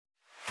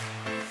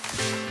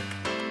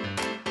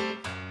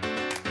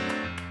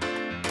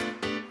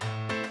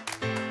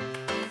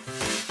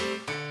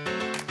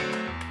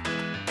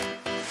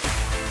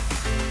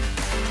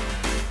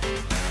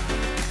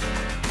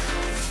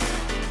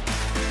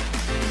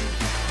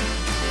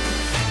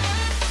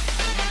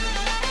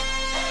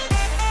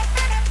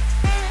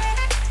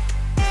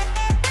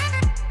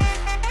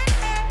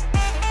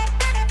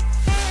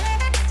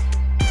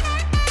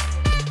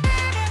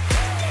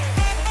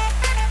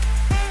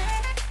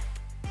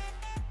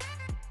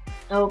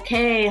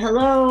Okay,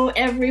 hello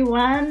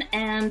everyone,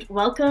 and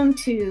welcome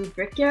to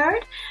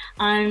Brickyard.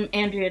 I'm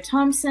Andrea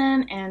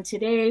Thompson, and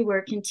today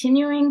we're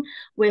continuing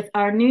with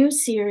our new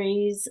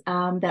series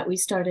that we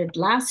started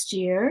last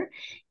year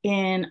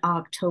in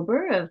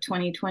October of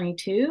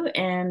 2022.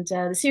 And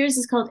the series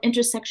is called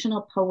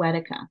Intersectional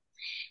Poetica.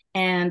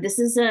 And this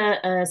is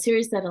a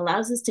series that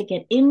allows us to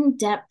get in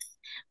depth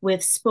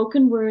with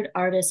spoken word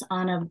artists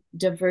on a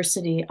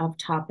diversity of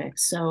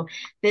topics. So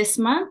this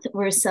month,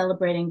 we're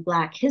celebrating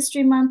Black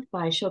History Month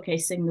by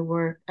showcasing the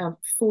work of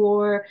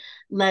four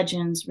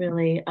legends,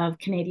 really, of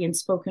Canadian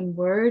spoken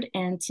word.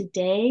 And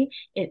today,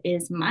 it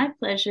is my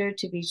pleasure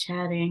to be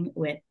chatting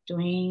with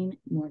Dwayne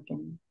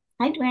Morgan.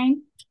 Hi,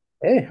 Dwayne.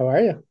 Hey, how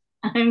are you?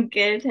 I'm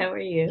good. How are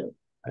you?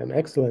 I'm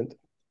excellent.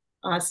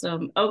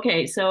 Awesome.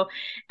 Okay, so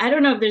I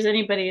don't know if there's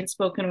anybody in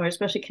spoken word,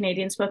 especially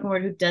Canadian spoken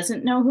word, who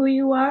doesn't know who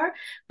you are,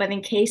 but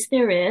in case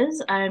there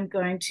is, I'm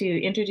going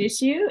to introduce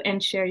you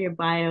and share your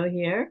bio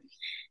here.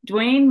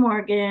 Dwayne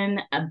Morgan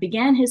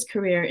began his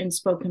career in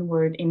spoken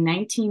word in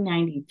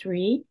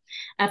 1993,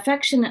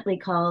 affectionately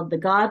called the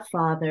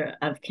Godfather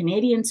of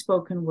Canadian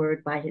spoken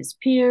word by his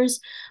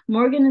peers.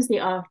 Morgan is the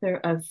author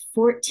of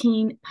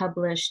 14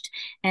 published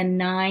and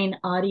 9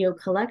 audio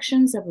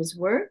collections of his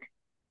work.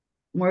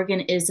 Morgan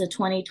is a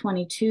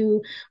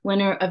 2022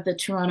 winner of the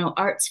Toronto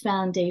Arts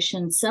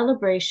Foundation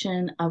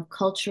Celebration of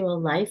Cultural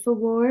Life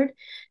Award,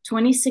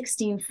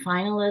 2016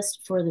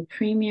 finalist for the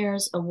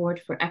Premier's Award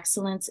for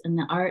Excellence in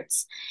the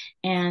Arts,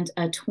 and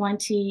a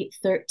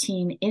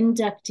 2013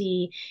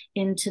 inductee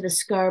into the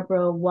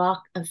Scarborough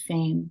Walk of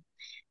Fame.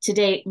 To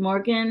date,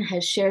 Morgan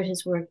has shared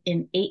his work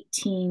in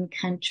 18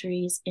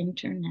 countries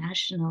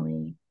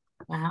internationally.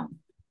 Wow.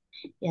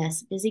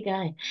 Yes, busy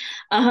guy.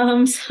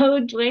 So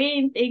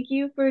Dwayne, thank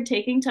you for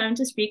taking time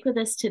to speak with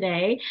us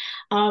today.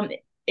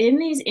 In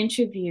these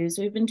interviews,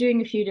 we've been doing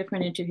a few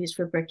different interviews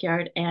for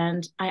Brickyard,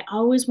 and I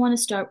always want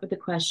to start with a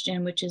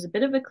question, which is a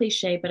bit of a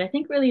cliche, but I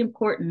think really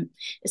important,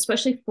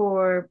 especially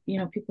for,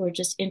 people who are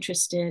just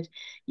interested,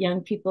 young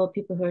people,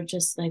 people who are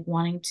just like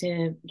wanting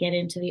to get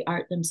into the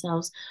art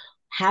themselves.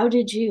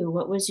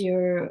 What was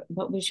your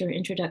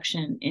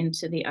introduction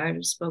into the art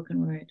of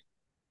spoken word?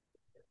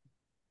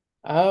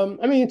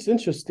 It's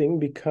interesting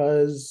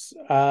because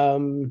I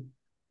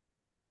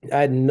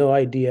had no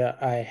idea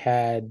I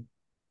had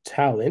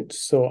talent.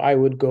 So I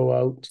would go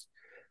out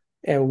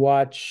and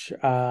watch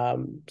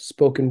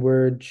spoken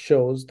word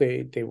shows.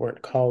 They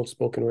weren't called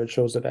spoken word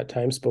shows at that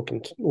time.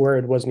 Spoken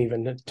word wasn't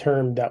even a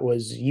term that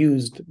was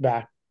used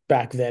back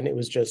then. It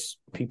was just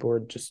people were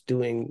just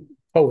doing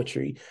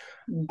poetry.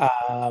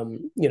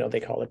 They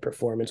call it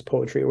performance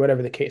poetry or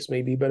whatever the case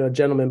may be. But a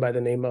gentleman by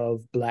the name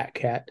of Black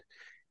Cat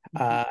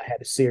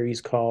had a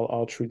series called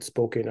All Truth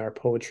Spoken, Our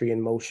Poetry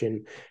in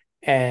Motion.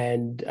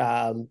 And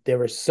there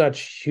were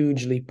such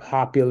hugely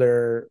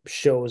popular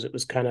shows. It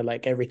was kind of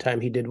like every time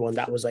he did one,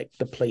 that was like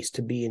the place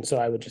to be. And so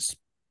I would just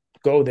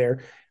go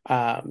there,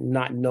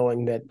 not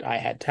knowing that I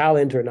had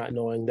talent or not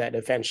knowing that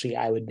eventually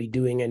I would be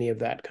doing any of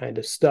that kind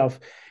of stuff.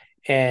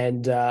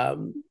 And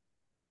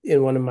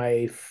in one of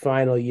my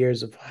final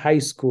years of high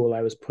school,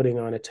 I was putting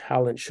on a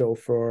talent show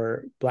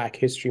for Black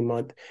History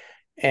Month,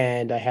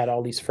 and I had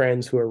all these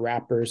friends who are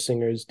rappers,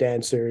 singers,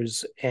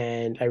 dancers,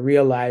 and I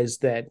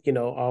realized that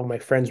all my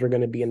friends were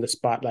going to be in the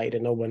spotlight,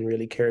 and no one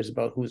really cares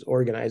about who's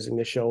organizing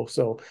the show.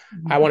 So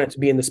I Mhm. wanted to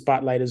be in the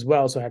spotlight as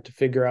well. So I had to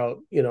figure out,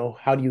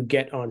 how do you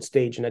get on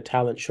stage in a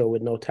talent show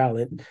with no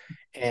talent?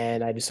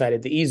 And I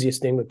decided the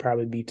easiest thing would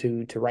probably be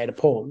to write a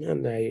poem,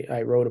 and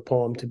I wrote a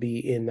poem to be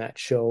in that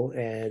show,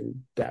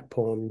 and that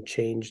poem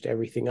changed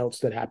everything else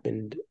that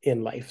happened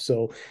in life.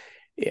 So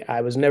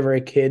I was never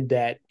a kid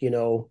that,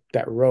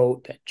 that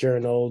wrote, that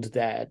journaled,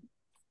 that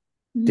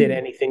did Mm.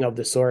 anything of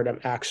the sort.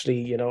 I'm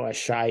actually, a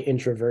shy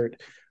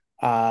introvert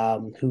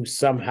who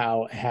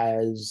somehow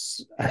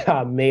has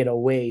made a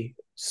way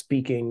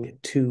speaking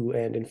to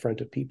and in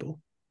front of people.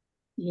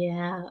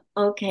 Yeah.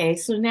 Okay.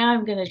 So now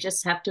I'm going to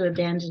just have to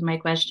abandon my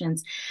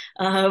questions,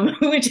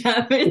 which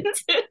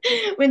happens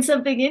when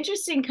something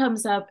interesting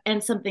comes up,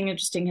 and something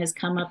interesting has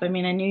come up. I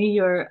mean, I knew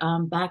your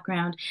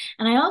background,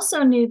 and I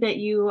also knew that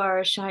you are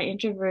a shy,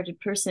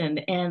 introverted person,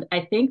 and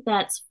I think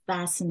that's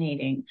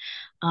fascinating.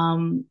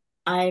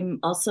 I'm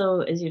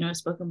also, as you know, a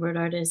spoken word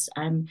artist.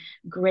 I'm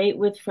great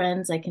with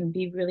friends. I can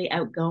be really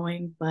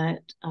outgoing,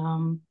 but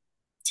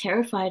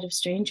terrified of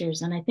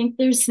strangers. And I think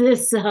there's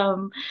this,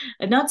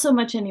 not so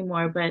much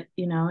anymore, but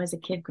as a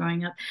kid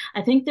growing up,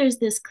 I think there's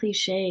this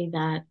cliche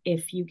that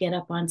if you get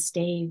up on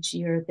stage,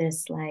 you're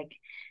this like,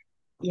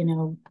 you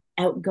know,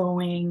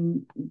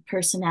 outgoing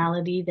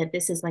personality, that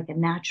this is like a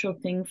natural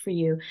thing for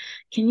you.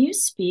 Can you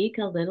speak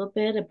a little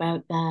bit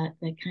about that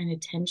kind of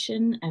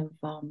tension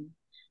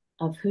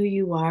of who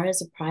you are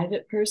as a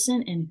private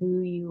person and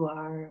who you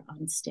are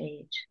on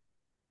stage?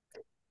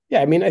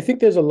 Yeah, I think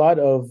there's a lot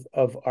of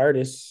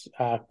artists,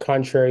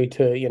 contrary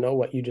to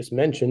what you just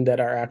mentioned,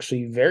 that are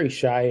actually very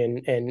shy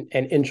and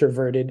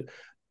introverted,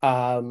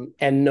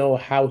 and know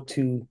how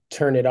to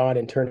turn it on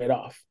and turn it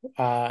off.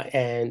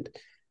 And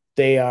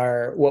they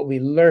are what we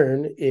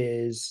learn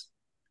is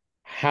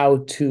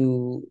how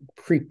to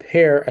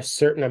prepare a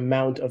certain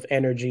amount of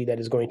energy that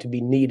is going to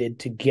be needed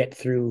to get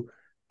through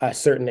a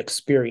certain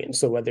experience.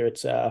 So whether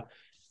it's a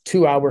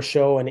 2 hour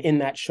show, and in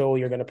that show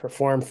you're going to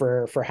perform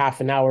for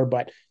half an hour,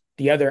 but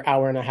the other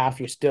hour and a half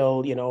you're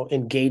still,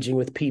 engaging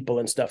with people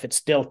and stuff, it's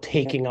still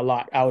taking a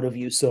lot out of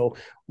you. So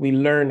we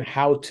learn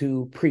how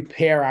to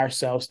prepare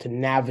ourselves to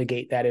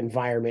navigate that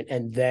environment,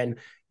 and then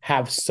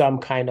have some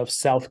kind of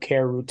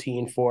self-care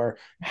routine for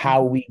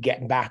how we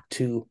get back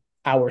to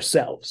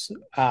ourselves,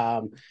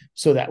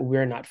 so that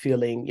we're not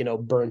feeling,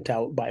 burnt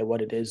out by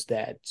what it is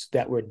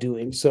that we're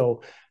doing.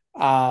 So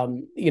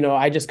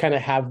I just kind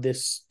of have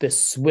this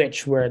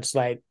switch where it's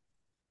like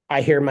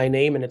I hear my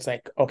name and it's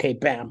like, okay,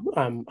 bam,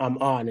 I'm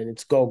on, and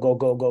it's go, go,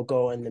 go, go,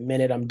 go. And the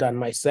minute I'm done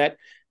my set,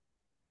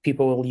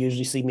 people will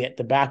usually see me at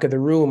the back of the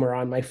room or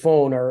on my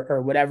phone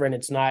or whatever. And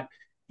it's not,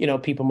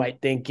 people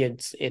might think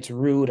it's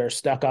rude or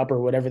stuck up or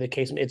whatever the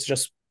case. It's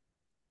just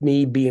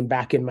me being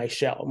back in my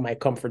shell, my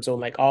comfort zone.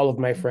 Like, all of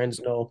my friends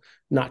know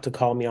not to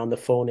call me on the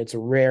phone. It's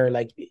rare.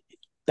 Like,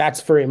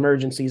 that's for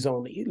emergencies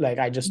only. Like,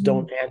 I just Mm,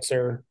 don't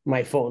answer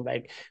my phone.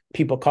 Like,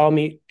 people call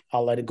me,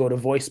 I'll let it go to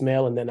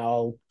voicemail, and then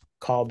I'll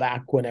call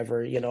back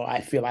whenever,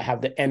 I feel I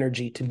have the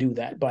energy to do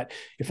that. But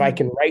if I mm,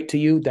 can write to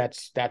you,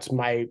 that's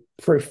my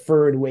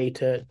preferred way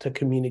to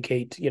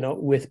communicate,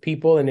 with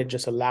people. And it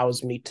just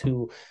allows me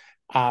to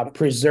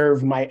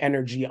preserve my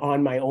energy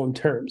on my own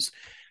terms.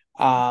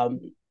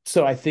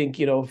 So I think,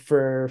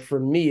 for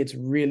me, it's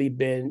really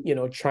been,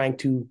 trying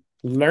to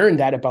learn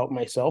that about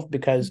myself,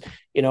 because,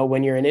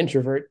 when you're an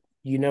introvert,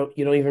 you don't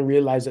even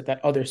realize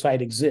that other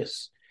side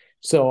exists.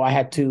 So I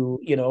had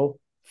to,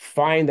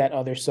 find that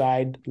other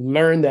side,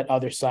 learn that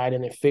other side,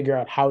 and then figure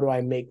out, how do I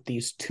make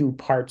these two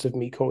parts of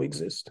me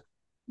coexist.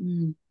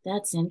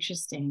 that's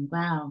interesting.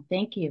 Wow.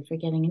 Thank you for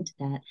getting into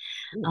that.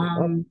 No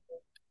problem. Um,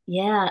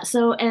 Yeah.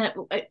 So, and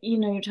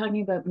you're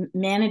talking about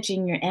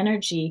managing your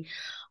energy.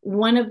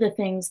 One of the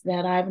things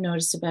that I've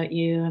noticed about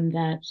you, and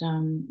that,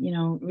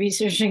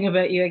 researching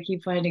about you, I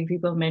keep finding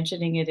people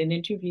mentioning it in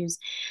interviews,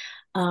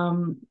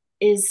 um,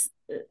 is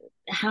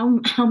how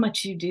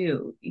much you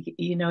do.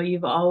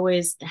 You've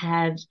always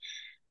had,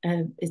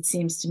 it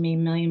seems to me, a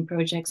million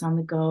projects on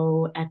the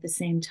go at the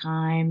same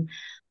time.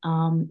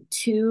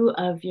 Two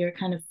of your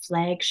kind of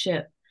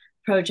flagship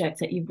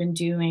projects that you've been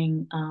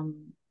doing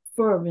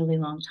for a really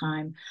long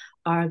time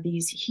are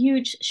these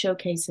huge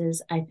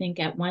showcases. I think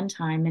at one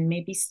time, and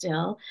maybe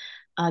still,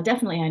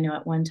 definitely I know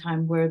at one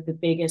time, were the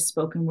biggest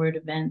spoken word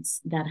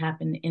events that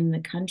happen in the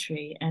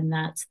country. And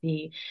that's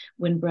the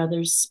When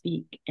Brothers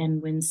Speak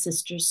and When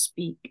Sisters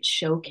Speak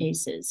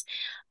showcases.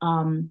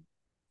 Um,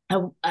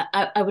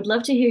 I would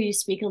love to hear you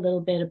speak a little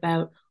bit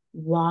about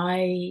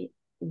why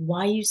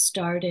you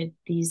started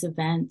these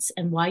events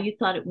and why you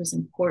thought it was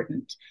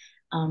important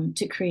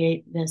to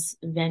create this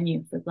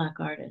venue for Black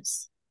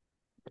artists.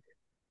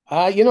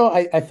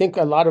 I think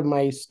a lot of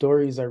my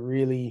stories are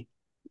really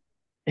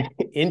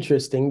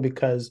interesting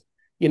because,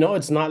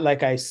 it's not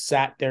like I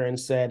sat there and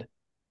said,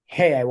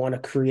 hey, I want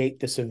to create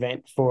this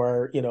event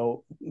for,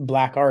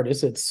 Black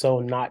artists. It's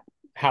so not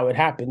how it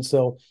happened.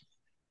 So,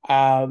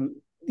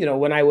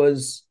 when I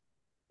was,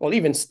 well,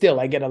 even still,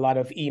 I get a lot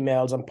of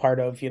emails. I'm part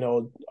of,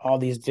 all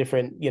these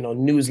different,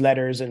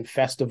 newsletters and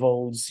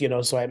festivals,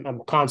 so I'm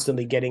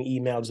constantly getting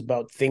emails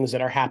about things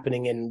that are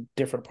happening in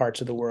different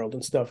parts of the world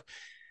and stuff.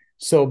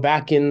 So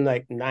back in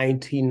like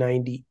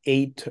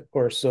 1998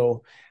 or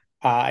so,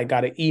 I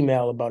got an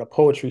email about a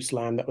poetry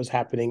slam that was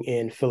happening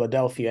in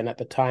Philadelphia. And at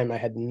the time, I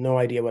had no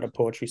idea what a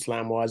poetry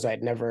slam was.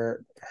 I'd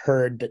never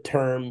heard the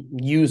term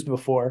used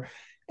before.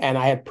 And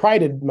I had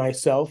prided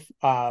myself,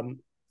 on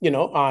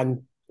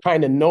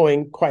kind of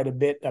knowing quite a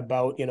bit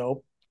about,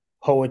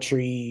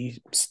 poetry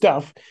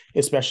stuff,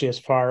 especially as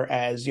far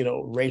as,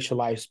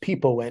 racialized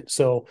people went.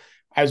 So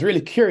I was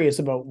really curious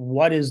about,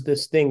 what is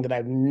this thing that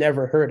I've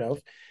never heard of?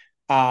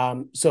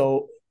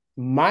 So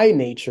my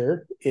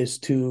nature is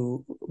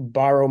to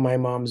borrow my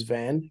mom's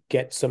van,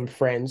 get some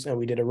friends, and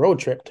we did a road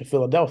trip to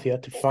Philadelphia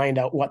to find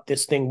out what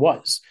this thing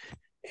was.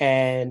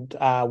 And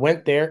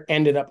went there,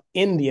 ended up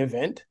in the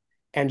event,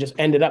 and just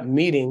ended up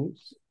meeting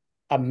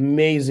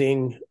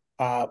amazing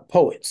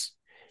poets.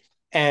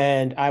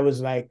 And I was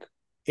like,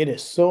 it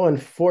is so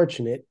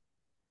unfortunate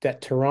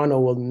that Toronto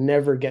will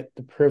never get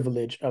the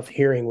privilege of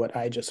hearing what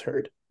I just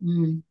heard.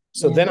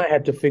 So Yeah. then I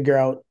had to figure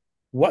out,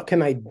 what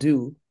can I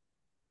do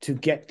to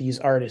get these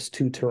artists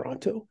to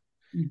Toronto.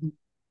 Mhm.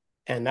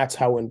 And that's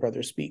how When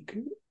Brothers Speak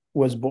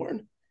was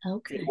born. It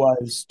Okay.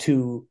 was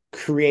to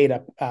create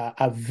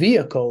a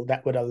vehicle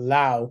that would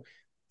allow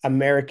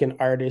American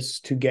artists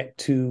to get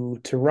to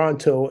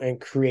Toronto and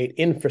create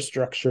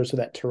infrastructure so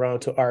that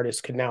Toronto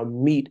artists can now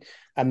meet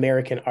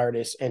American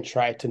artists and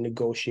try to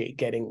negotiate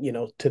getting,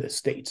 to the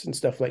States and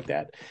stuff like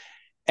that.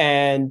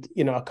 And,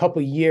 a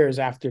couple of years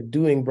after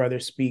doing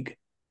Brothers Speak,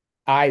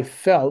 I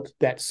felt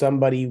that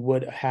somebody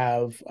would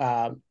have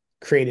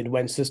created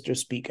When Sisters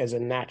Speak as a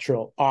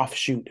natural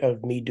offshoot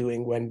of me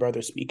doing When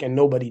Brothers Speak, and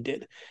nobody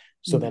did.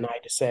 So then I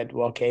just said,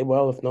 well, okay,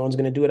 well, if no one's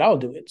going to do it, I'll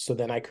do it. So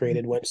then I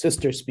created When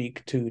Sisters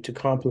Speak to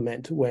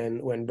complement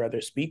When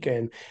Brothers Speak,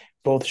 and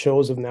both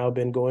shows have now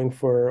been going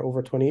for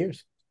over 20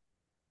 years.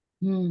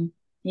 Mm.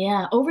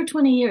 Yeah, over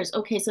 20 years.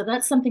 Okay, so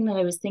that's something that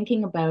I was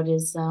thinking about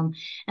is and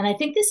I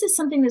think this is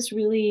something that's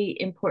really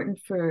important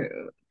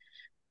for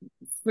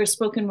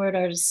spoken word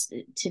artists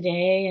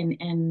today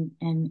and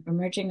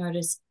emerging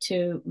artists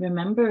to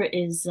remember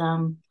is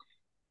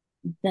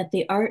that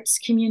the arts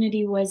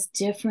community was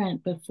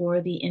different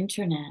before the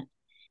internet.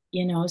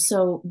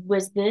 So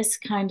was this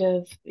kind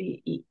of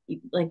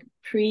like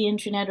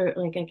pre-internet, or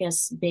like, I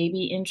guess,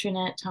 baby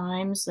internet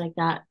times, like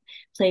that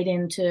played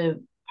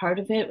into part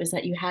of it? Was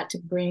that you had to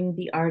bring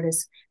the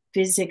artist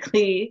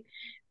physically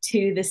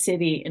to the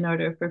city in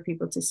order for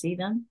people to see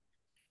them?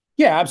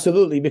 Yeah,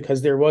 absolutely,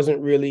 because there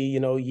wasn't really,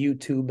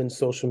 YouTube and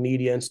social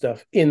media and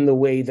stuff in the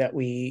way that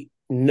we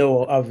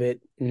know of it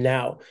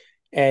now.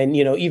 And,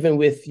 even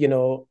with,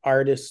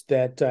 artists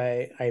that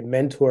I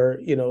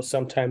mentor,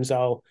 sometimes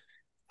I'll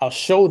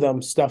show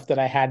them stuff that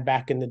I had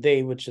back in the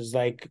day, which is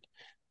like,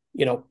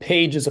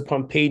 pages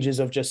upon pages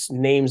of just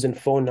names and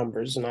phone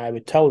numbers. And I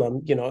would tell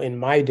them, in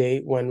my day,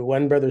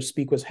 when Brothers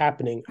Speak was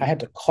happening, I had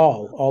to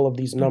call all of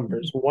these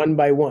numbers one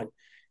by one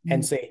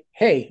and say,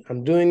 hey,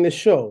 I'm doing this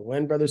show,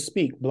 When Brothers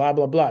Speak, blah,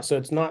 blah, blah. So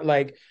it's not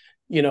like,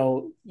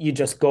 you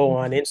just go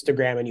on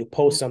Instagram and you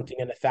post something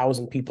and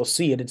 1,000 people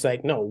see it. It's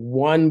like, no,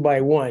 one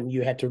by one,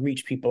 you had to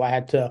reach people. I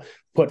had to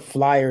put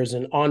flyers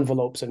and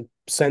envelopes and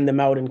send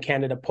them out in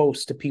Canada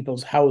Post to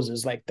people's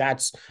houses. Like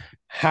that's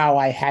how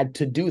I had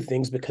to do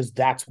things because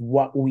that's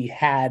what we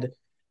had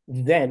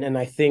then. And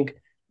I think,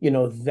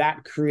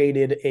 that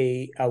created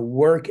a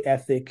work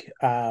ethic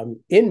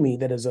in me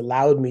that has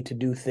allowed me to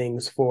do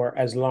things for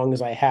as long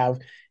as I have.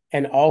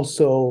 And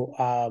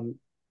also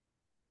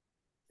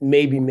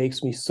maybe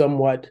makes me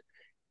somewhat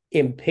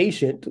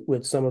impatient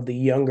with some of the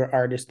younger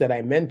artists that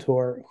I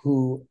mentor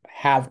who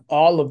have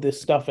all of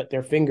this stuff at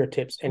their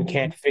fingertips and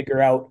can't figure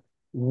out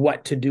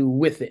what to do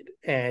with it.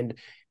 And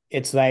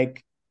it's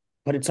like,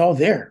 but it's all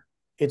there.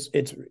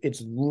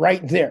 It's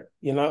right there.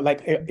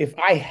 Like if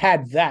I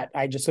had that,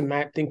 I just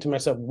think to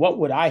myself, what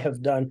would I have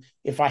done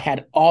if I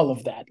had all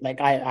of that? Like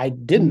I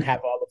didn't have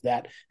all of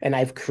that, and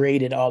I've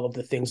created all of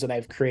the things that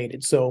I've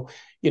created. So,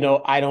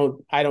 I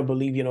don't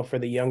believe, for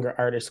the younger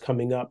artists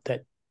coming up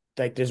that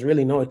like there's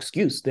really no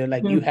excuse. They're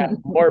like, you have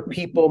more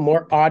people,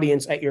 more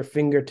audience at your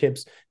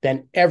fingertips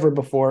than ever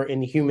before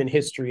in human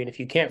history. And if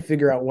you can't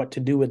figure out what to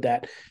do with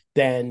that,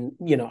 then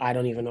I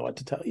don't even know what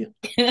to tell you.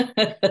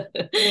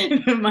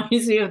 It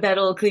reminds me of that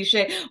old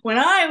cliche. When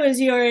I was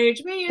your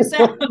age, we used to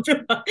have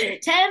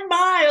 10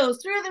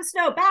 miles through the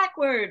snow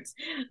backwards.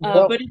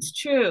 Well, But it's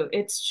true.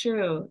 It's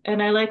true.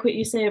 And I like what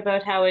you say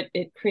about how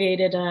it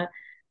created a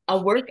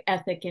work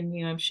ethic in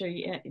you. I'm sure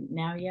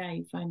now, yeah,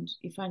 you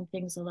find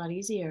things a lot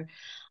easier.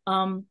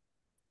 Um,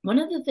 One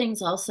of the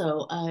things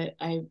also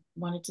I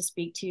wanted to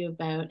speak to you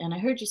about, and I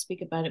heard you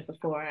speak about it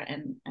before,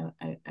 and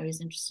I was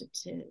interested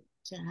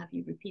to have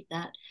you repeat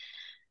that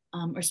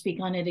or speak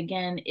on it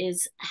again,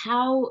 is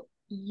how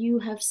you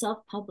have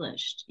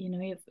self-published.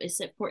 Is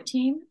it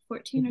 14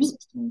 or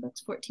 16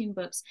 books? 14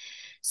 books.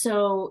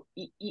 So,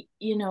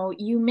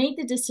 you made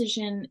the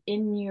decision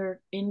in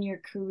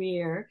your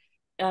career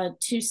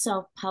to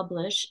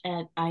self-publish,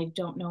 and I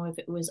don't know if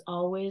it was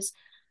always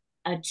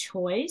a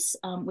choice,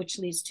 which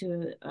leads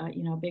to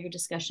a bigger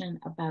discussion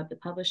about the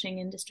publishing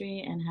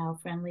industry and how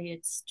friendly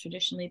it's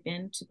traditionally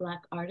been to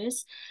Black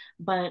artists.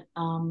 But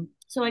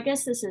so I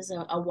guess this is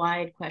a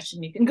wide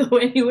question. You can go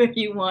anywhere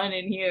you want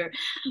in here,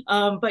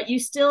 but you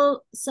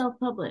still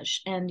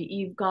self-publish, and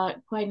you've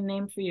got quite a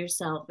name for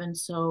yourself. And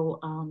so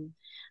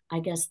I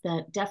guess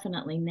that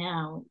definitely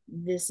now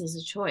this is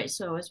a choice.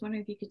 So I was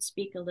wondering if you could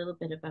speak a little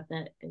bit about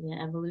that, the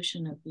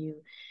evolution of you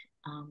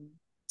um,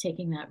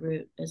 taking that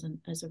route as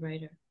a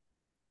writer.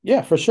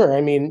 yeah, for sure.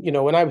 I mean,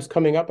 when I was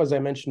coming up, as I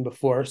mentioned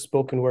before,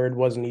 spoken word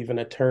wasn't even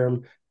a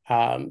term.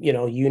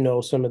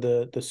 Some of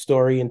the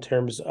story in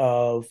terms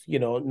of,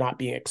 not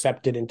being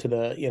accepted into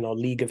the,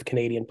 League of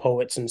Canadian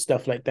Poets and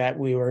stuff like that.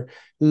 We were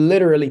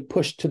literally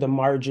pushed to the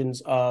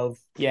margins of,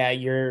 yeah,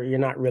 you're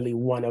not really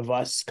one of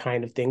us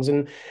kind of things.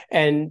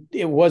 And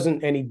it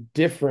wasn't any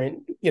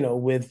different,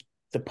 with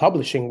the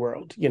publishing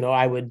world.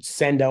 I would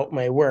send out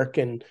my work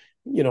and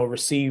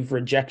receive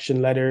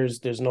rejection letters.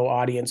 There's no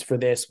audience for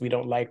this. We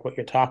don't like what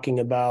you're talking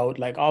about.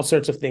 Like all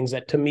sorts of things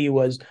that to me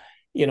was,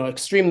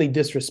 extremely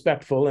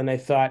disrespectful. And I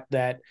thought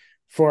that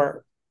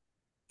for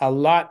a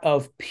lot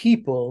of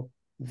people,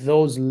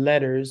 those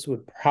letters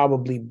would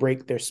probably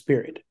break their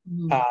spirit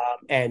Mm.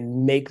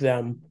 and make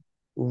them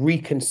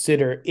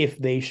reconsider if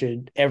they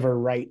should ever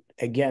write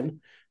again.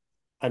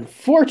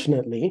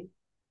 Unfortunately,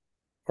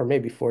 or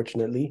maybe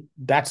fortunately,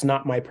 that's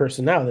not my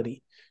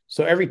personality.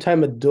 So every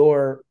time a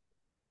door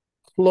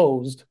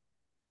closed,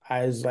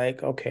 I was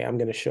like, okay, I'm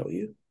going to show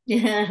you.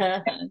 Yeah.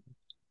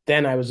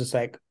 Then I was just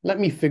like, let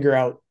me figure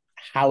out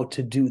how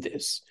to do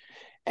this.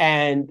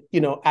 And,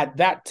 at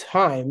that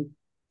time,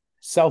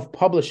 self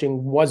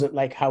publishing wasn't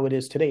like how it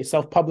is today.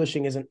 Self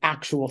publishing is an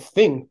actual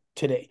thing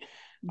today.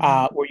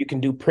 Mm-hmm. where you can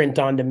do print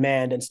on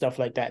demand and stuff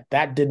like that.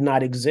 That did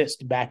not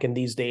exist back in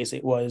these days.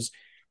 It was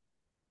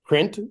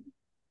print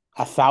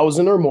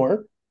 1,000 or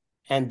more,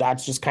 and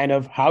that's just kind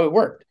of how it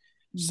worked.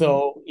 Mm-hmm.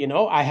 So,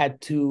 I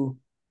had to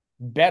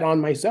bet on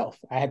myself.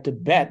 I had to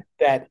Mm-hmm. bet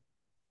that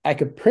I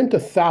could print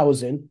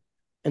 1,000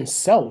 and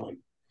sell them.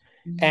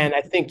 Mm-hmm. And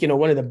I think,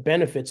 one of the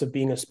benefits of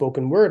being a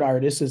spoken word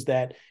artist is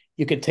that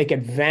you could take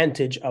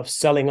advantage of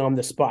selling on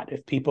the spot.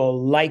 If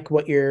people like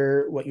what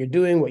you're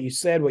doing, what you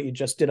said, what you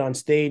just did on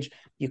stage,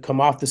 you come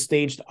off the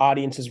stage, the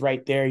audience is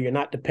right there. You're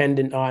not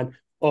dependent on,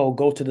 oh,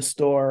 go to the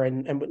store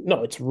and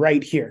no, it's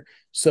right here.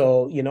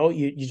 So,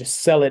 you just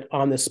sell it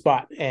on the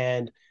spot.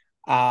 And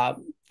that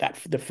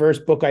the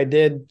first book I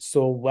did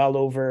sold well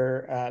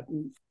over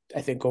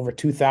I think over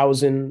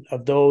 2,000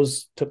 of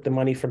those, took the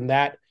money from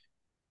that,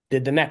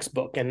 did the next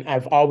book, and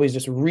I've always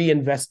just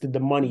reinvested the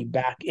money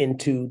back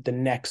into the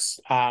next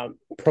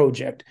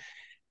project.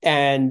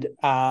 And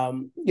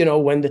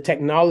when the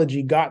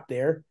technology got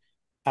there,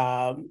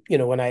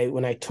 when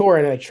I tour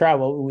and I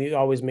travel, we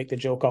always make the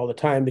joke all the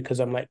time because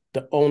I'm like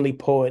the only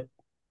poet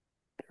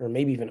or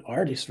maybe even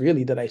artist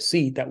really that I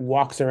see that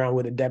walks around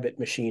with a debit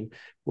machine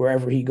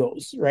wherever he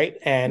goes, right?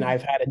 And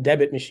I've had a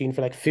debit machine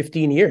for like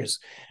 15 years,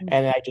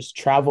 and I just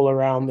travel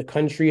around the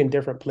country in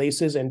different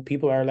places, and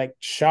people are like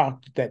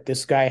shocked that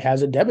this guy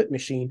has a debit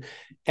machine.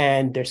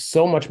 And there's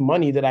so much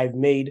money that I've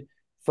made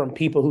from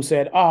people who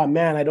said, oh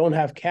man, I don't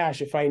have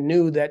cash. If I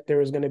knew that there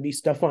was going to be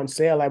stuff on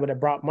sale, I would have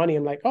brought money.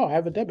 I'm like, oh, I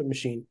have a debit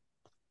machine,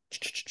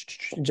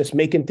 just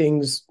making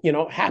things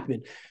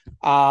happen.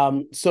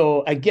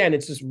 So again,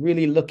 it's just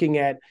really looking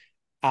at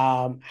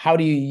how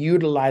do you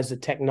utilize the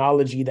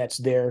technology that's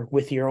there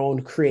with your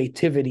own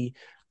creativity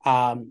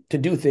to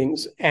do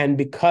things. And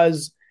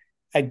because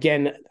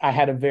again, I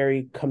had a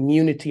very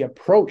community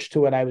approach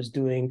to what I was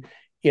doing,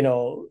 you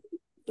know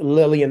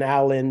Lillian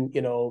Allen,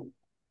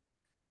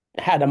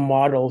 had a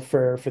model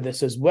for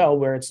this as well,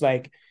 where it's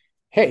like,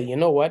 hey, you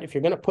know what? If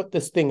you're going to put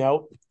this thing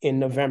out in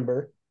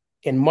November,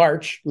 in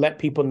March, let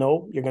people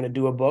know you're going to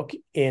do a book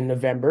in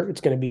November.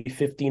 It's going to be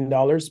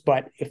 $15,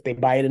 but if they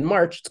buy it in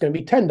March, it's going to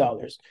be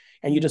 $10.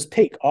 And you just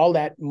take all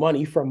that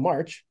money from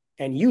March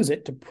and use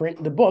it to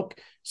print the book.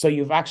 So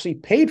you've actually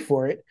paid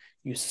for it.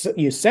 You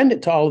send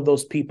it to all of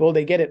those people.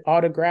 They get it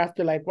autographed.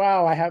 They're like,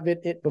 wow, I have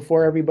it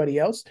before everybody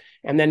else.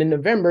 And then in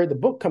November, the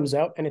book comes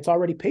out and it's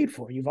already paid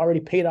for. You've already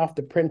paid off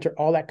the printer,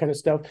 all that kind of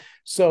stuff.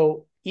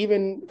 So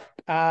even,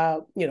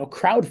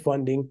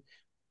 crowdfunding,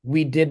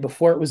 we did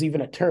before it was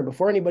even a term,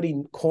 before anybody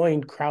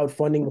coined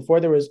crowdfunding, before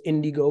there was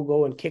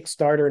Indiegogo and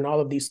Kickstarter and all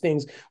of these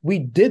things. We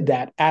did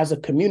that as a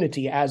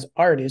community, as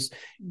artists,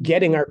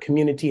 getting our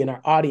community and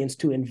our audience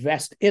to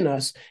invest in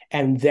us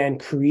and then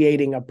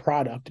creating a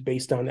product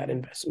based on that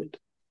investment.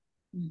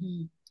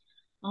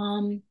 Mm-hmm.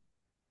 Um,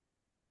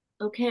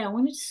 okay, I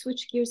wanted to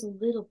switch gears a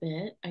little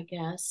bit, I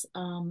guess.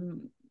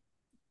 I'm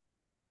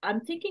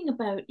thinking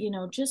about,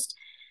 just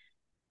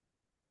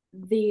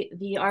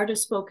the art of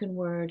spoken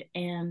word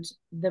and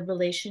the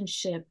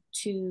relationship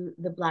to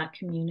the Black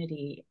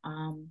community.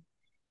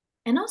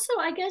 And also,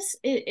 I guess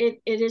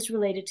it is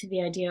related to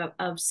the idea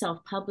of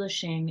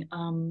self-publishing,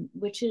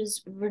 which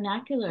is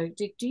vernacular.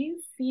 Do you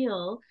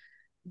feel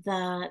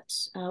that,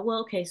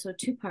 well, okay, so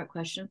two-part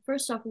question.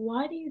 First off,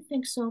 why do you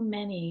think so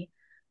many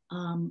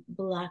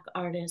Black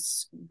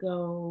artists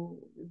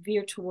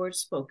veer towards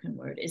spoken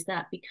word? Is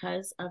that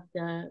because of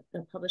the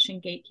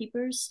publishing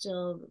gatekeepers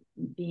still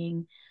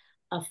being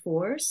a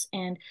force?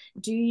 And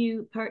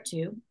part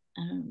two,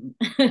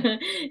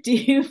 do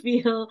you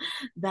feel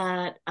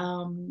that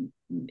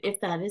if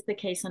that is the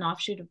case, an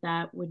offshoot of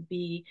that would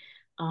be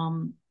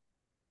um,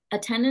 a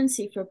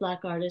tendency for Black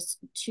artists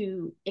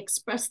to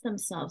express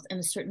themselves in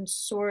a certain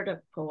sort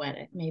of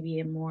poetic, maybe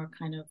a more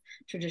kind of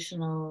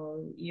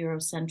traditional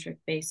Eurocentric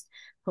based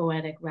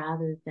poetic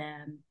rather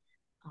than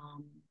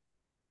um,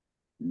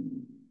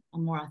 a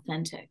more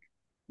authentic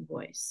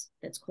voice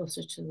that's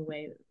closer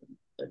to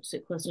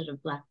closer to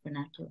Black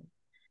vernacular?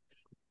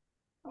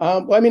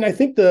 Well, I mean, I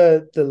think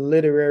the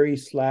literary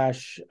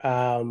slash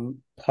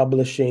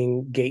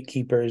publishing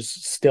gatekeepers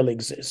still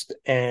exist,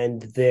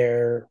 and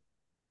they're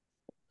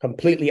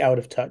completely out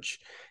of touch.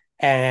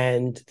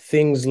 And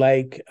things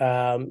like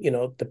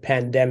the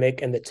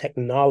pandemic and the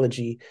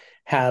technology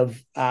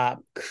have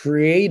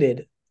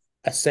created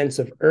a sense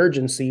of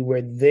urgency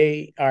where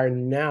they are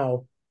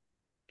now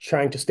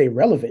trying to stay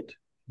relevant.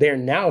 They're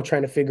now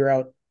trying to figure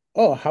out,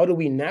 oh, how do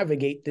we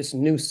navigate this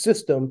new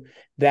system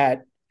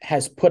that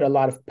has put a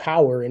lot of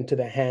power into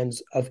the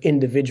hands of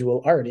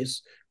individual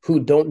artists who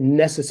don't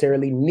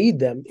necessarily need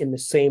them in the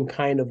same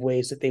kind of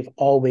ways that they've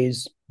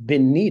always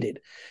been needed.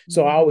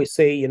 So I always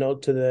say,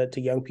 to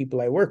young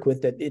people I work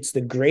with, that it's the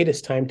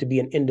greatest time to be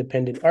an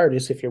independent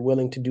artist if you're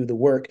willing to do the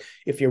work,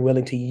 if you're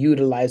willing to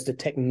utilize the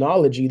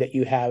technology that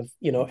you have,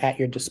 at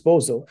your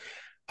disposal.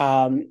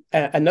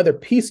 Another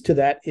piece to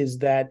that is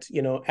that,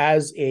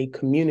 as a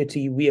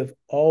community, we have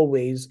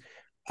always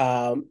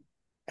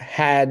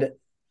had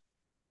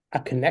a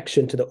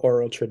connection to the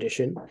oral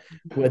tradition,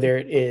 whether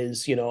it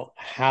is,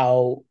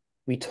 how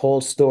we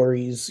told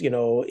stories,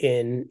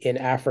 in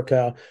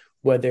Africa.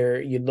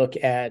 Whether you look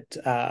at,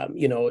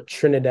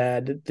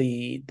 Trinidad,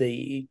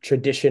 the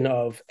tradition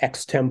of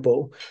ex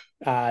tempo.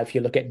 If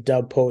you look at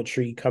dub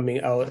poetry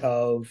coming out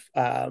of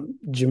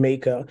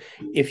Jamaica,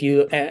 if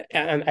you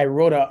and I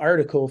wrote an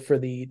article for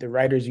the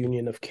Writers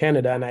Union of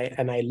Canada,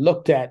 and I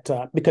looked at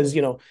because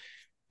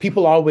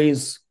people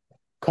always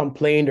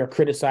complained or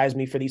criticized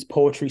me for these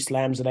poetry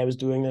slams that I was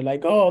doing. They're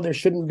like, oh, there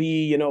shouldn't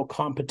be,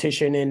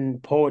 competition in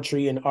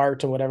poetry and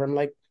art and whatever. I'm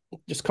like,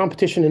 just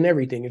competition in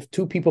everything. If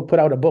two people put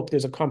out a book,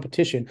 there's a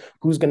competition.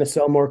 Who's going to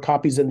sell more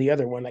copies than the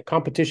other one? Like,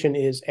 competition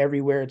is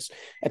everywhere.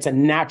 It's a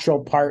natural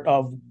part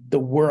of the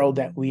world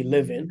that we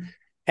live in.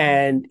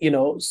 And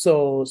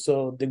so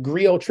the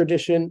griot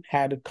tradition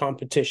had a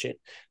competition,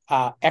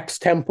 ex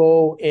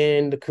tempo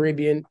in the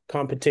Caribbean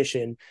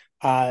competition,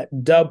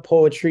 dub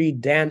poetry,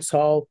 dance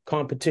hall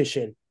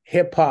competition,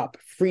 hip hop,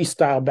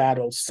 freestyle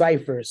battles,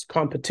 ciphers,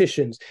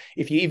 competitions.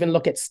 If you even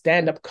look at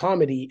stand up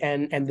comedy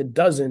and the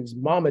dozens,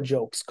 mama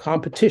jokes,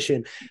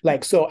 competition.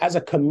 Like, so as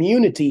a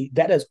community,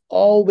 that has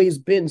always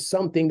been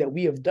something that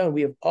we have done.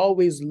 We have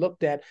always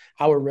looked at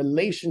our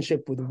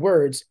relationship with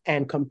words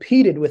and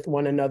competed with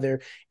one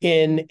another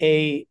in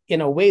a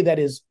way that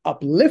is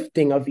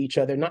uplifting of each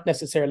other, not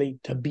necessarily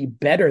to be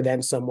better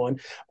than someone,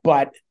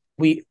 but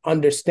we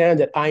understand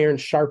that iron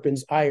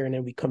sharpens iron,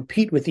 and we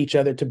compete with each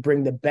other to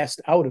bring the best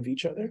out of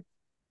each other.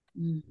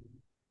 Mm.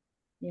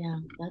 Yeah,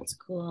 that's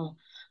cool.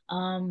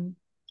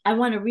 I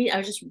want to read, I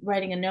was just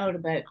writing a note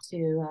about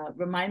to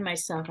remind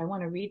myself, I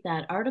want to read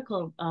that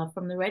article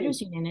from the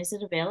Writers Union. Is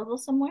it available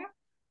somewhere?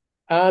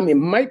 It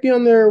might be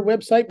on their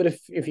website, but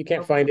if you can't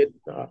Okay. find it,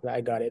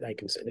 I got it. I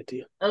can send it to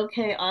you.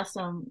 Okay,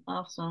 awesome,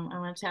 awesome. I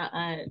want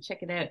to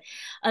check it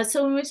out.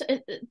 So when we're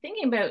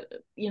thinking about,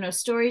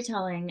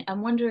 storytelling,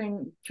 I'm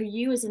wondering for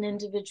you as an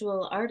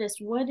individual artist,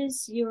 what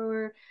is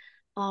your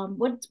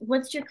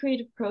what's your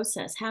creative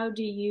process? How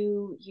do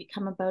you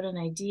come about an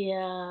idea,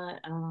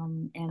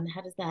 and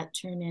how does that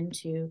turn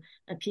into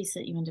a piece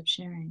that you end up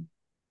sharing?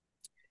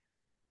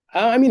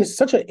 I mean, it's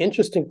such an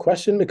interesting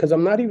question because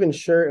I'm not even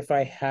sure if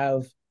I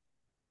have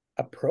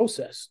a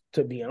process,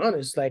 to be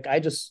honest. Like, I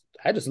just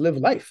live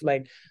life.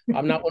 Like,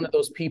 I'm not one of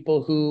those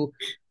people who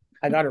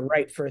I got to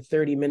write for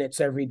 30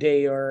 minutes every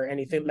day or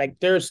anything. Like,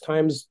 there's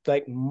times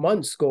like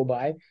months go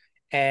by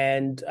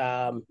and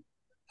I'll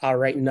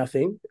write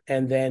nothing.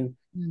 And then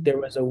Mm. there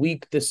was a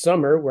week this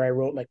summer where I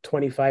wrote like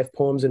 25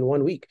 poems in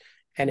 1 week.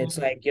 And it's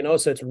Wow. like,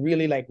 so it's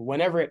really like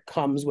whenever it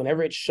comes,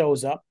 whenever it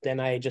shows up,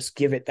 then I just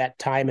give it that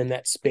time and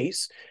that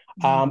space.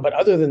 Mm. But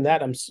other than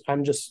that,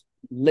 I'm just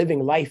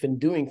living life and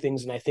doing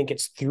things. And I think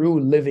it's through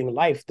living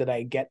life that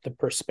I get the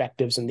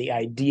perspectives and the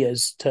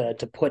ideas to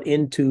put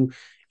into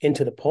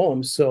the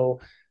poems. So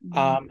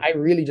Mm. I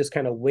really just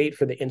kind of wait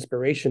for the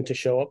inspiration to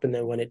show up. And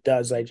then when it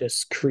does, I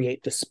just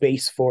create the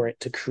space for it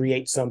to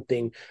create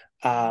something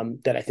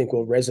that I think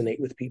will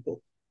resonate with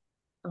people.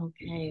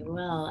 Okay,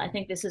 well, I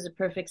think this is a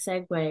perfect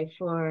segue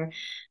for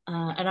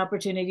an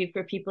opportunity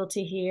for people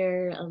to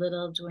hear a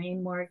little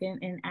Dwayne Morgan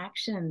in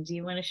action. Do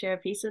you want to share a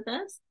piece with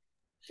us?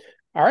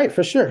 All right,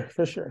 for sure,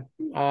 for sure.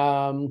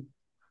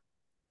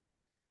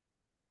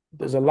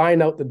 There's a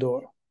line out the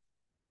door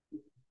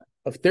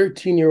of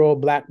 13-year-old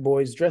Black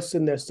boys dressed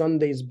in their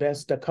Sunday's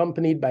best,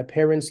 accompanied by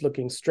parents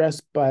looking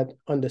stressed, but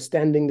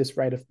understanding this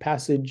rite of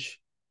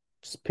passage.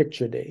 It's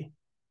picture day.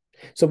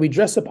 So we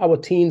dress up our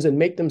teens and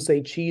make them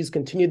say cheese,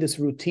 continue this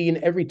routine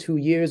every 2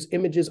 years,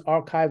 images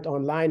archived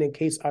online in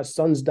case our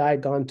sons die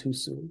gone too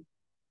soon.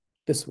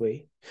 This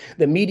way,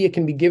 the media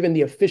can be given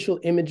the official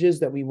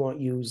images that we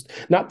want used,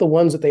 not the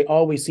ones that they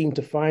always seem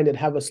to find that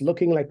have us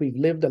looking like we've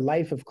lived a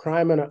life of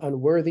crime and are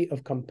unworthy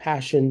of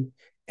compassion,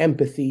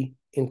 empathy,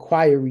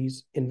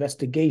 inquiries,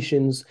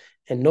 investigations,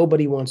 and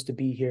nobody wants to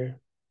be here.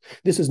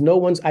 This is no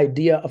one's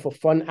idea of a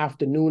fun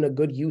afternoon, a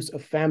good use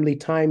of family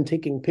time,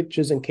 taking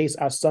pictures in case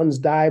our sons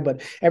die,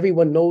 but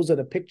everyone knows that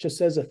a picture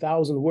says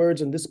 1,000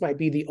 words, and this might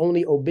be the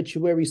only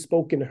obituary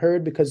spoken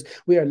heard because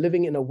we are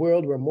living in a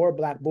world where more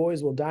Black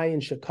boys will die in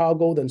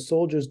Chicago than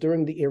soldiers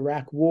during the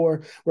Iraq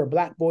War, where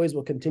Black boys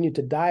will continue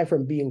to die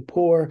from being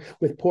poor,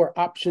 with poor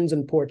options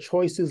and poor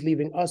choices,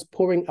 leaving us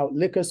pouring out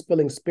liquor,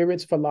 spilling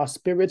spirits for lost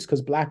spirits,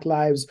 because Black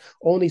lives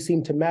only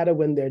seem to matter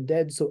when they're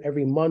dead. So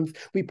every month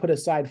we put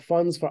aside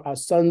funds for our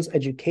sons'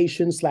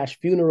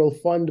 education/funeral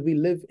fund. We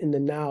live in the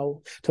now.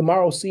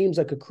 Tomorrow seems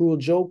like a cruel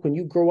joke when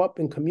you grow up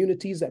in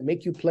communities that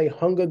make you play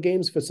Hunger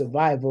Games for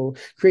survival,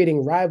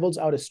 creating rivals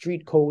out of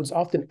street codes,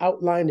 often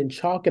outlined in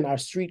chalk in our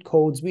street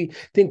codes. We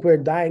think we're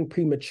dying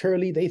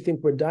prematurely. They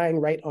think we're dying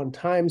right on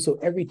time. So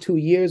every 2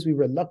 years, we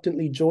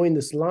reluctantly join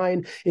this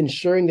line,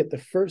 ensuring that the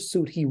first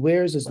suit he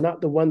wears is not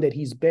the one that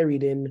he's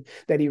buried in,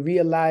 that he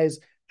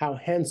realizes how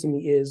handsome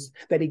he is,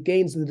 that he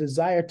gains the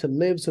desire to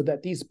live so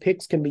that these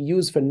pics can be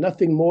used for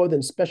nothing more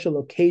than special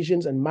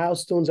occasions and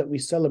milestones that we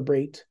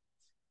celebrate.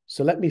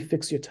 So let me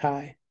fix your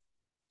tie.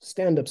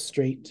 Stand up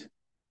straight.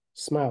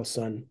 Smile,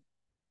 son.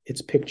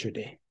 It's picture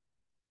day.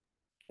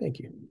 Thank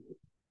you.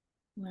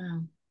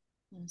 Wow,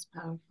 that was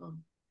powerful.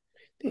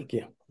 Thank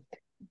you.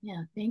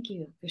 Yeah, thank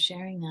you for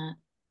sharing that.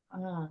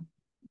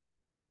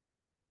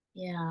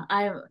 Yeah,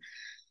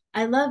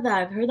 I love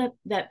that. I've heard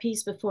that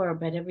piece before,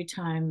 but every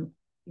time,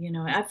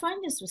 I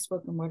find this with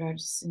spoken word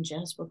artists in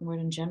general, spoken word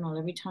in general.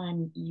 Every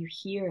time you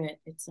hear it,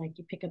 it's like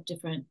you pick up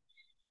different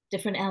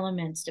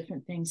elements,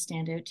 different things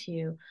stand out to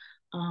you.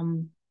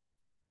 Um,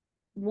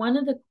 one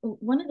of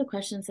the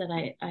questions that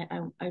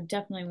I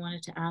definitely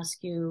wanted to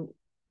ask you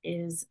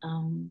is,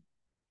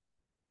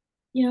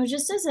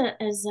 just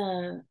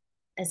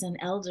as an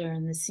elder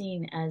in the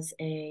scene, as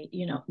a,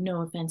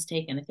 no offense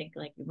taken, I think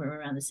like we're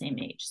around the same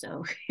age,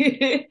 so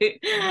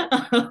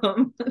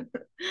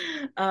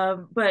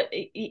um, but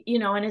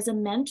and as a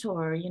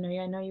mentor,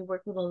 I know you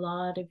work with a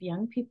lot of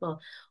young people.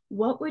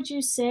 What would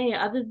you say,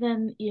 other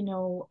than,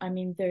 I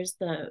mean, there's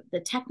the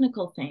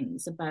technical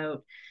things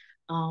about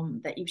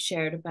that you've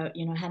shared about,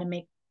 how to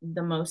make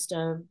the most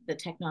of the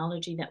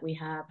technology that we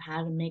have,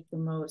 how to make the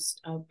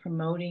most of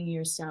promoting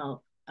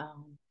yourself,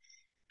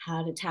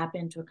 how to tap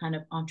into a kind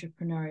of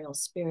entrepreneurial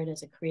spirit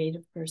as a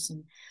creative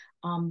person.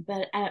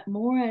 But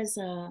more as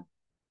a,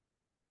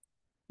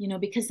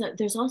 because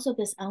there's also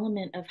this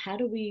element of how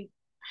do we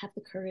have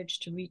the courage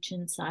to reach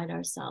inside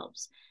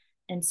ourselves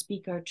and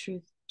speak our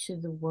truth to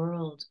the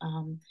world.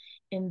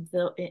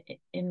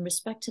 In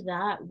respect to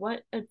that,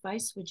 what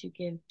advice would you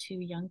give to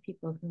young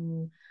people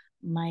who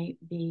might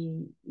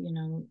be,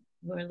 who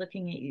are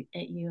looking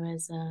at you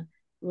as a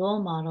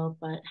role model,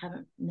 but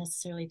haven't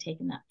necessarily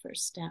taken that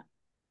first step?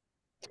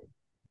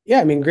 Yeah,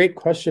 I mean, great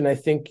question. I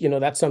think,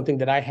 that's something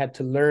that I had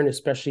to learn,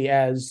 especially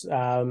as,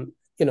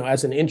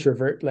 as an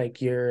introvert.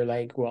 Like, you're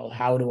like, well,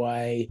 how do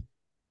I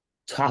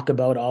talk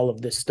about all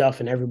of this stuff,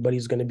 and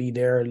everybody's going to be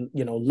there,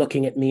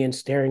 looking at me and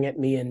staring at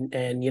me,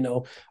 and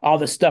all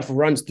the stuff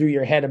runs through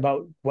your head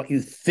about what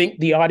you think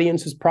the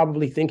audience is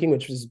probably thinking,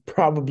 which is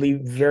probably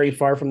very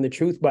far from the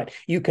truth, but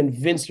you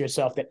convince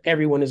yourself that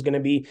everyone is going to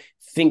be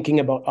thinking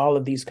about all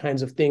of these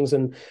kinds of things.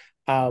 And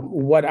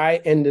what I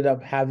ended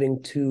up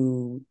having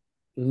to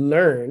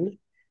learn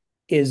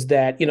is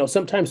that,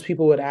 sometimes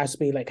people would ask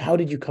me, like, how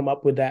did you come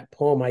up with that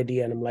poem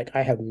idea? And I'm like,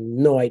 I have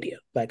no idea.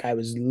 Like, I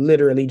was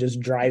literally just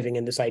driving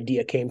and this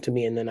idea came to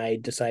me, and then I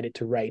decided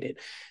to write it.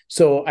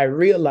 So I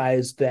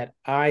realized that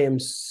I am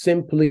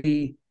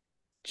simply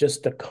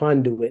just a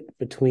conduit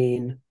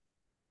between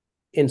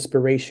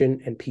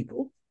inspiration and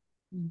people.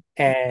 Mm-hmm.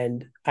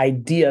 And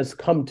ideas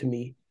come to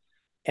me,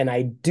 and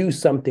I do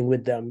something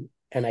with them,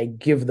 and I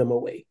give them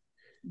away.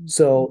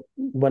 So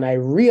when I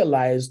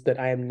realized that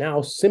I am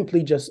now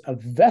simply just a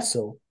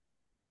vessel,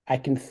 I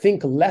can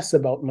think less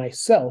about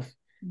myself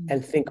Mm-hmm.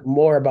 and think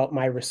more about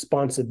my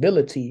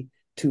responsibility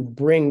to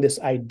bring this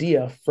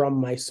idea from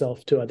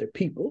myself to other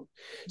people.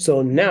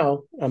 So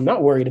now I'm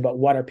not worried about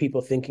what are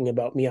people thinking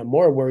about me. I'm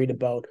more worried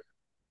about,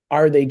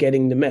 are they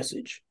getting the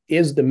message?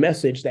 Is the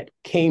message that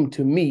came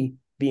to me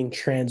being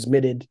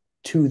transmitted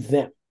to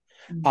them?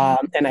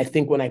 Mm-hmm. And I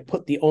think when I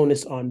put the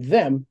onus on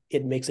them,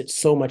 it makes it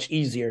so much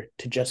easier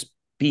to just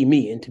be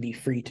me and to be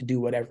free to do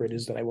whatever it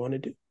is that I want to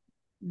do.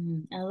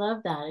 I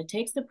love that. It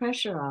takes the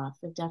pressure off.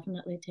 It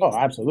definitely Oh, takes the pressure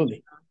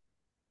absolutely. off.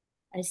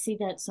 I see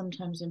that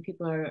sometimes when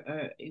people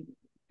are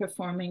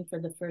performing for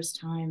the first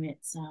time,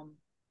 it's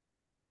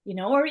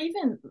or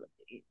even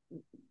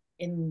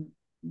in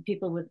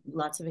people with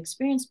lots of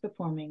experience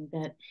performing,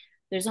 that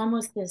there's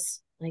almost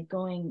this like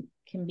going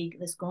can be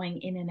this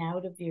going in and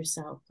out of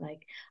yourself.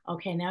 Like,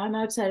 okay, now I'm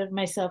outside of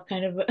myself,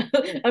 kind of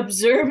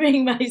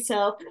observing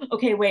myself.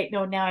 Okay, wait,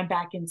 no, now I'm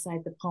back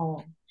inside the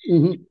poem.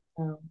 Mm-hmm.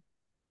 So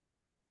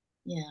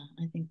yeah,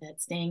 I think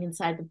that staying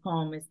inside the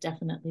poem is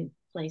definitely the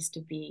place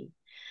to be.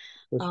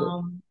 For sure.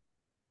 Um,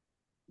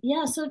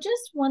 yeah, so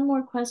just one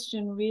more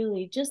question,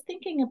 really. Just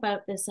thinking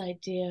about this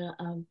idea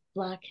of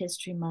Black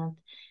History Month,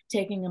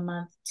 taking a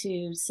month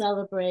to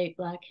celebrate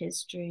Black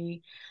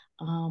history.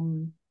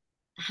 Um,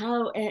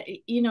 how,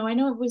 I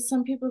know with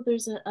some people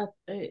there's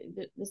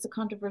a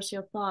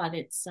controversial thought.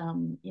 It's,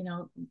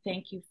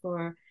 thank you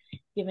for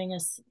giving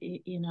us,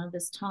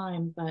 this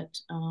time, but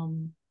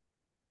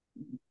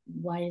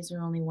why is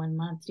there only one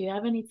month? Do you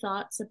have any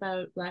thoughts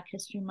about Black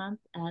History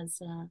Month as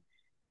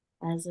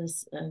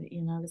this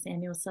this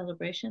annual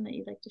celebration that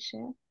you'd like to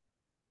share?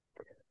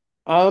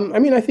 I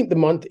mean, I think the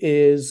month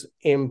is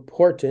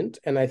important,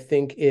 and I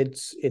think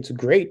it's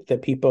great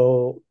that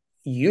people,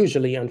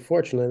 usually,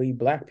 unfortunately,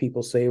 Black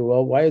people say,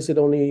 well, why is it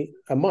only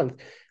a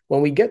month?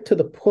 When we get to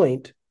the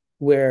point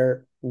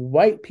where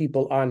white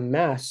people en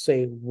masse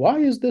say, why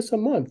is this a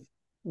month?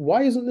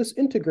 Why isn't this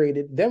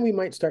integrated? Then we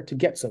might start to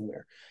get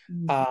somewhere.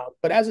 Mm.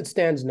 But as it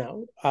stands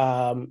now,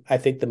 I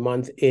think the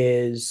month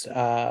is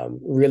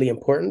really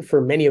important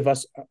for many of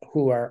us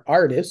who are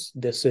artists.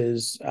 This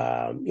is,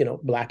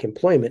 Black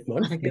Employment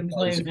Month, Black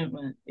because, Employment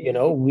Month,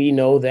 yeah. we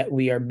know that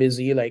we are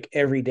busy like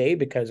every day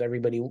because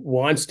everybody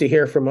wants to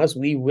hear from us.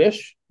 We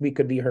wish we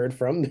could be heard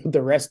from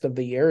the rest of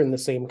the year in the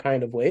same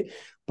kind of way,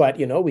 but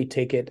we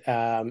take it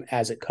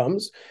as it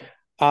comes.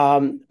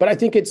 But I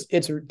think it's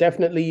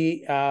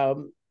definitely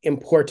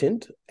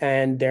important,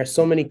 and there's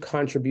so many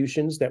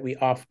contributions that we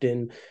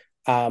often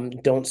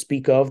don't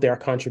speak of. There are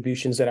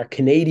contributions that are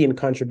Canadian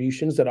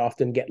contributions that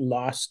often get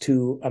lost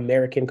to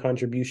American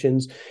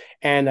contributions.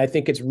 And I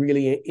think it's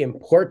really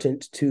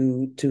important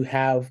to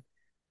have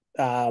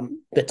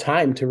the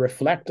time to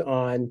reflect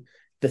on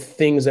the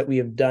things that we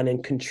have done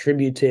and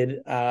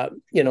contributed,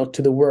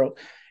 to the world.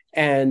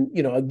 And,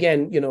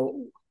 again,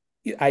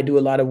 I do a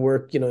lot of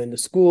work, in the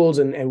schools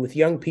and with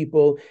young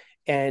people.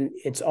 And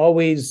it's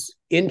always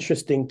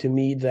interesting to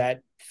me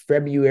that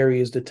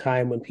February is the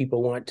time when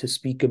people want to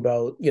speak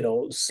about,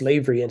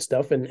 slavery and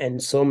stuff.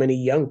 And so many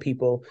young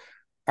people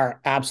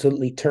are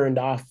absolutely turned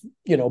off,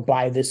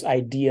 by this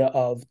idea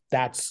of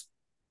that's,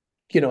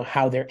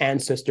 how their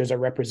ancestors are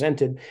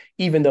represented,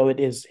 even though it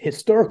is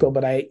historical.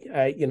 But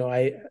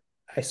I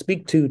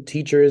speak to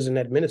teachers and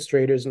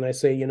administrators and I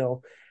say,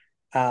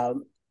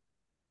 um,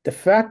 the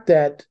fact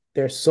that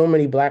there's so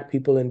many Black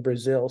people in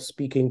Brazil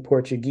speaking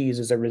Portuguese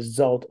as a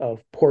result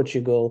of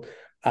Portugal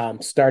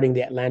starting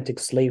the Atlantic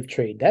slave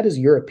trade. That is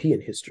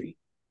European history.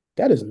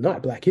 That is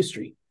not Black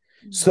history.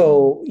 Mm-hmm.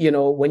 So,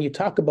 when you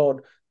talk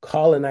about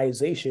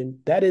colonization,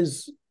 that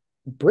is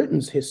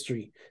Britain's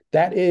history.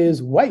 That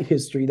is white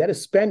history. That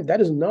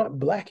is not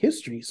Black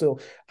history. So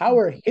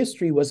our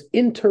history was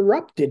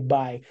interrupted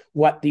by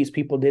what these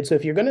people did. So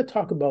if you're going to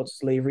talk about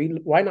slavery,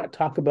 why not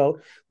talk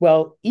about,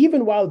 well,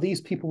 even while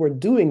these people were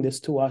doing this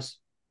to us,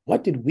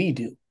 what did we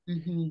do?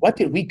 Mm-hmm. What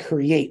did we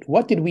create?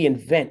 What did we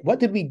invent?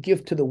 What did we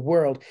give to the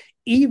world,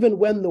 even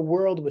when the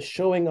world was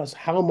showing us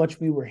how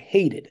much we were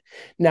hated?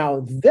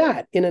 Now,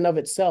 that in and of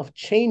itself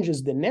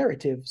changes the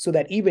narrative so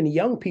that even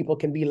young people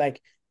can be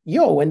like,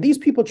 yo, when these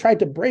people tried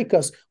to break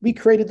us, we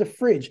created the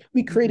fridge,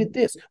 we created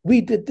this, we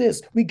did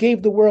this, we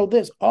gave the world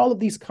this, all of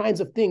these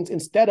kinds of things,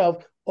 instead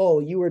of, oh,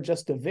 you were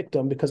just a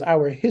victim, because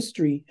our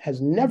history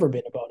has never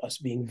been about us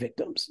being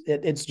victims.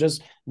 It's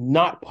just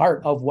not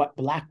part of what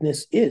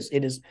Blackness is.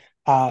 It is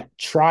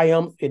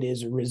triumph, it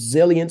is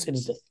resilience, it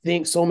is the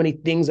thing, so many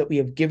things that we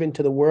have given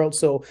to the world.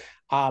 So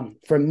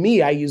for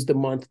me, I use the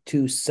month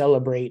to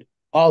celebrate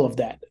all of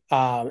that.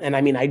 And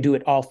I mean, I do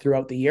it all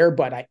throughout the year,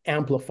 but I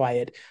amplify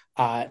it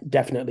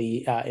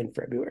definitely in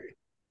February.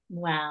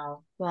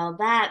 Wow. Well,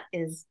 that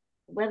is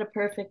what a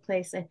perfect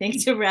place, I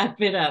think, to wrap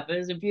it up. It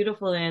was a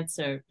beautiful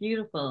answer.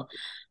 Beautiful.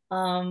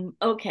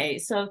 Okay.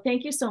 So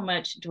thank you so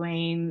much,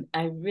 Dwayne.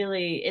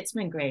 It's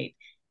been great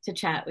to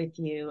chat with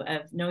you.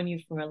 I've known you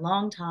for a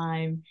long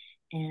time.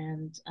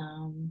 And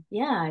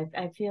yeah,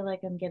 I feel like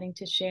I'm getting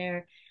to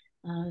share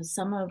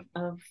some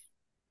of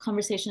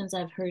conversations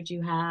I've heard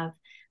you have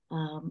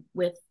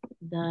with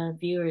the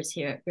viewers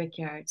here at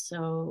Brickyard.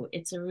 So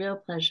it's a real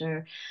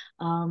pleasure.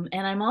 And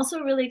I'm also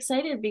really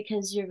excited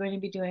because you're going to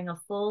be doing a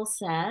full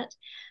set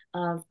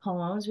of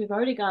poems. We've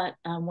already got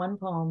one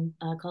poem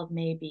called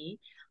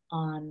Maybe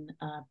on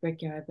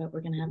Brickyard, but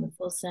we're going to have a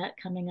full set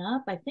coming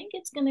up. I think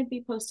it's going to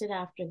be posted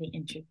after the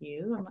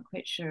interview. I'm not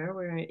quite sure.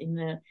 We're in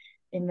the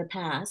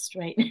past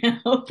right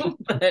now.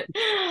 But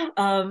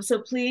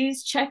so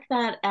please check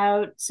that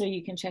out so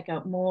you can check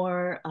out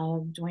more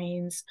of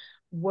Dwayne's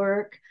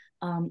work.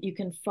 You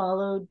can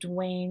follow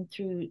Dwayne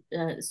through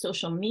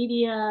social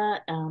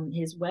media.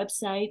 His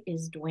website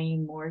is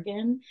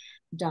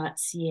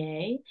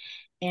dwaynemorgan.ca.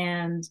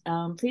 And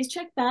please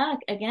check back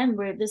again.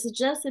 This is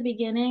just the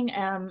beginning.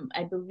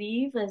 I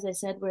believe, as I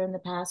said, we're in the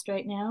past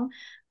right now,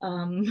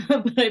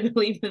 but I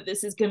believe that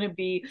this is going to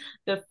be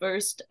the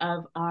first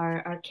of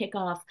our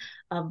kickoff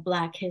of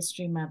Black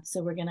History Month.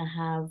 So we're going to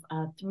have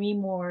 3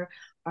 more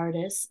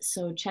artists.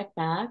 So check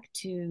back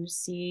to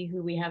see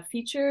who we have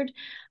featured.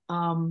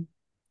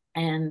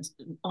 And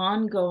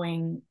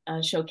ongoing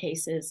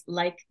showcases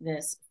like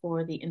this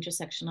for the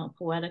Intersectional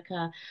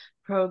Poetica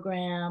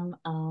program.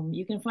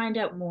 You can find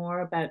out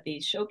more about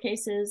these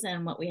showcases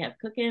and what we have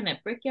cooking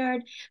at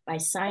Brickyard by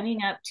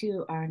signing up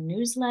to our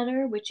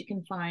newsletter, which you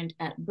can find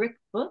at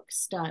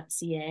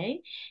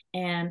brickbooks.ca.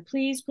 And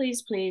please,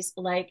 please, please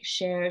like,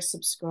 share,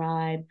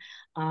 subscribe.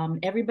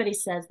 Everybody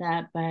says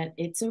that, but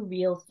it's a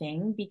real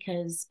thing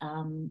because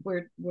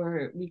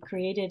we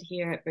created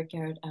here at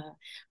Brickyard a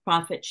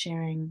profit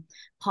sharing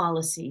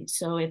policy.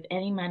 So if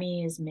any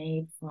money is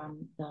made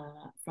from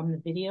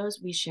the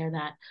videos, we share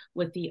that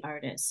with the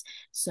artists.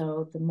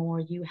 So the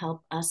more you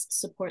help us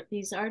support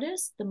these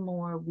artists, the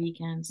more we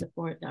can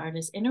support the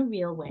artists in a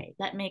real way.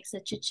 That makes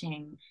such a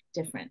ching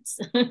difference.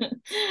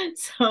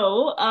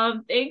 So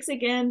thanks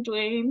again,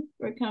 Dwayne,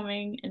 for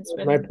coming and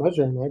My spending.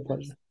 pleasure. My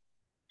pleasure.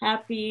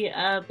 Happy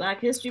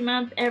Black History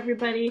Month,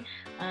 everybody.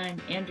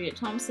 I'm Andrea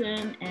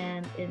Thompson,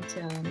 and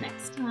until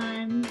next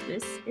time,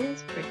 this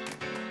is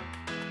Ricky.